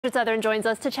Southern joins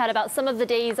us to chat about some of the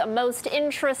day's most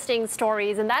interesting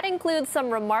stories, and that includes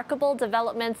some remarkable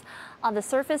developments on the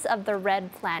surface of the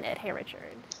red planet. Hey,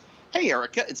 Richard. Hey,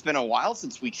 Erica. It's been a while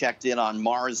since we checked in on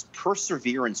Mars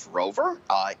Perseverance rover.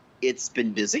 It's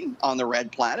been busy on the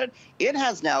red planet. It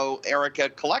has now, Erica,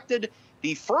 collected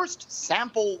the first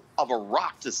sample of a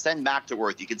rock to send back to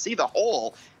Earth. You can see the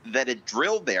hole that it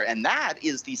drilled there, and that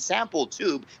is the sample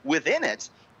tube. Within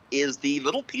it is the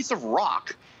little piece of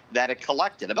rock that it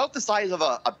collected, about the size of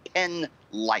a pen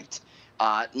light.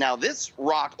 Now, this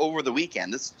rock over the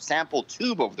weekend, this sample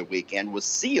tube over the weekend, was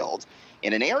sealed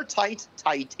in an airtight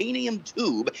titanium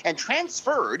tube and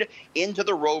transferred into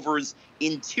the rover's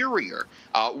interior,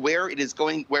 where it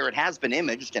has been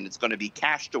imaged, and it's going to be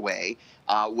cached away,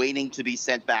 waiting to be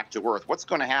sent back to Earth. What's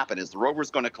going to happen is the rover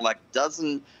is going to collect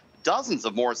dozens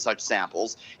of more such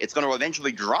samples. It's going to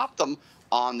eventually drop them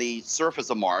on the surface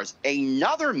of Mars.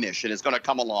 Another mission is going to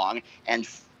come along and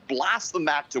blast them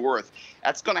back to Earth.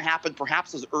 That's going to happen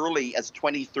perhaps as early as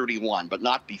 2031, but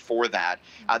not before that.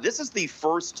 This is the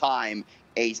first time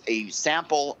a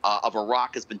sample of a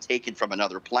rock has been taken from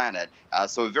another planet.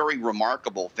 So a very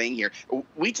remarkable thing here.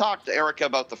 We talked to Erica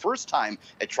about the first time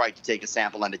it tried to take a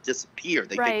sample and it disappeared.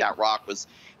 They think that rock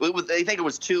they think it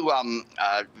was too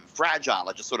fragile.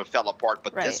 It just sort of fell apart,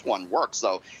 but this one works.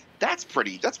 So that's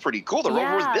pretty cool. The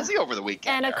rover was busy over the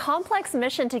weekend. And a complex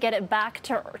mission to get it back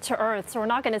to Earth. So we're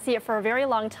not going to see it for a very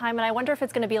long time. And I wonder if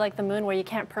it's going to be like the moon, where you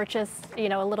can't purchase,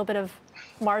 a little bit of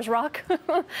Mars rock,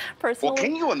 personally. Well,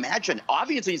 can you imagine?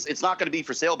 Obviously, it's not going to be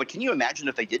for sale, but can you imagine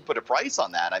if they did put a price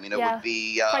on that? I mean, it would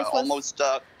be almost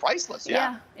priceless.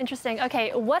 Yeah, interesting.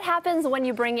 Okay, what happens when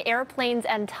you bring airplanes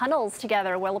and tunnels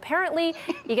together? Well, apparently,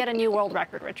 you get a new world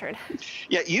record, Richard.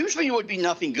 Yeah, usually it would be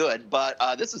nothing good, but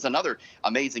this is another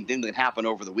amazing thing that happened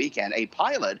over the weekend. A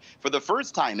pilot, for the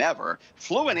first time ever,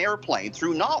 flew an airplane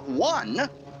through not one,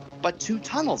 but two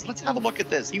tunnels. Let's have a look at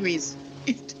this.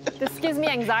 This gives me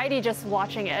anxiety just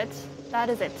watching it. That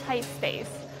is a tight space.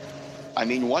 I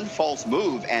mean, one false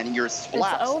move and you're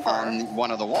splat on one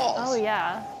of the walls. Oh,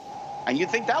 yeah. And you'd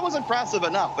think that was impressive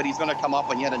enough, but he's going to come up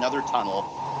on yet another tunnel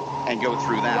and go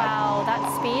through that. Wow, that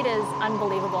speed is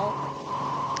unbelievable.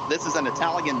 This is an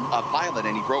Italian pilot,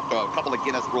 and he broke a couple of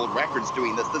Guinness World Records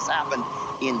doing this. This happened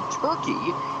in Turkey,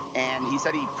 and he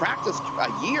said he practiced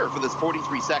a year for this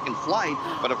 43-second flight,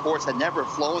 but of course had never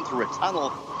flown through a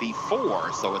tunnel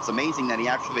before. So it's amazing that he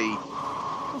actually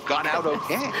got out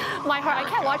okay. My heart, I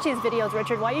can't watch these videos,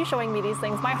 Richard. Why are you showing me these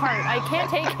things? My heart, I can't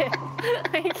take it.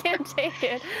 I can't take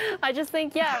it. I just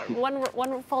think, yeah,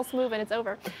 one false move and it's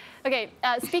over. Okay,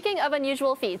 speaking of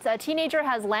unusual feats, a teenager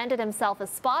has landed himself a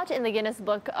spot in the Guinness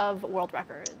Book of World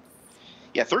Records.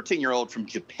 Yeah, 13-year-old from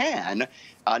Japan,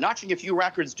 notching a few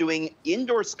records doing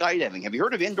indoor skydiving. Have you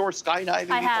heard of indoor skydiving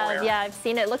before? I have, yeah, I've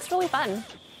seen it. It looks really fun.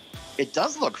 It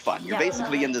does look fun. You're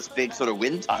basically in this big sort of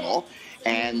wind tunnel,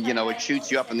 and, it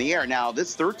shoots you up in the air. Now,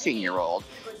 this 13-year-old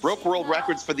broke world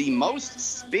records for the most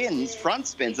spins, front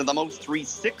spins, and the most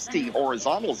 360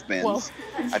 horizontal spins.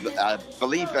 I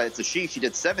believe it's a she. She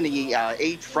did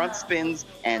 78 front spins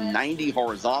and 90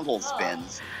 horizontal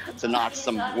spins to notch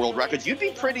some world records. You'd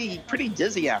be pretty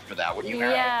dizzy after that, wouldn't you?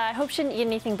 Yeah, I hope she didn't eat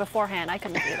anything beforehand. I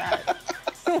couldn't do that.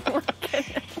 Oh my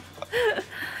goodness.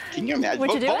 Can you imagine?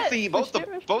 Would you do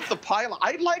Both the pilot.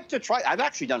 I'd like to try. I've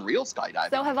actually done real skydiving.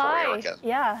 So have I. Erica.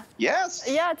 Yeah. Yes.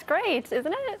 Yeah, it's great,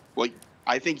 isn't it? Well,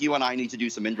 I think you and I need to do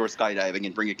some indoor skydiving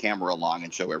and bring a camera along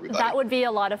and show everybody. That would be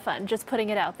a lot of fun. Just putting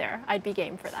it out there. I'd be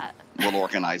game for that. We'll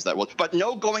organize that. But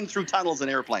no going through tunnels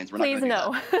and airplanes. We're not Please,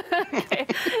 no. Okay.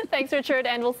 Thanks, Richard,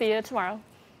 and we'll see you tomorrow.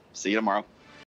 See you tomorrow.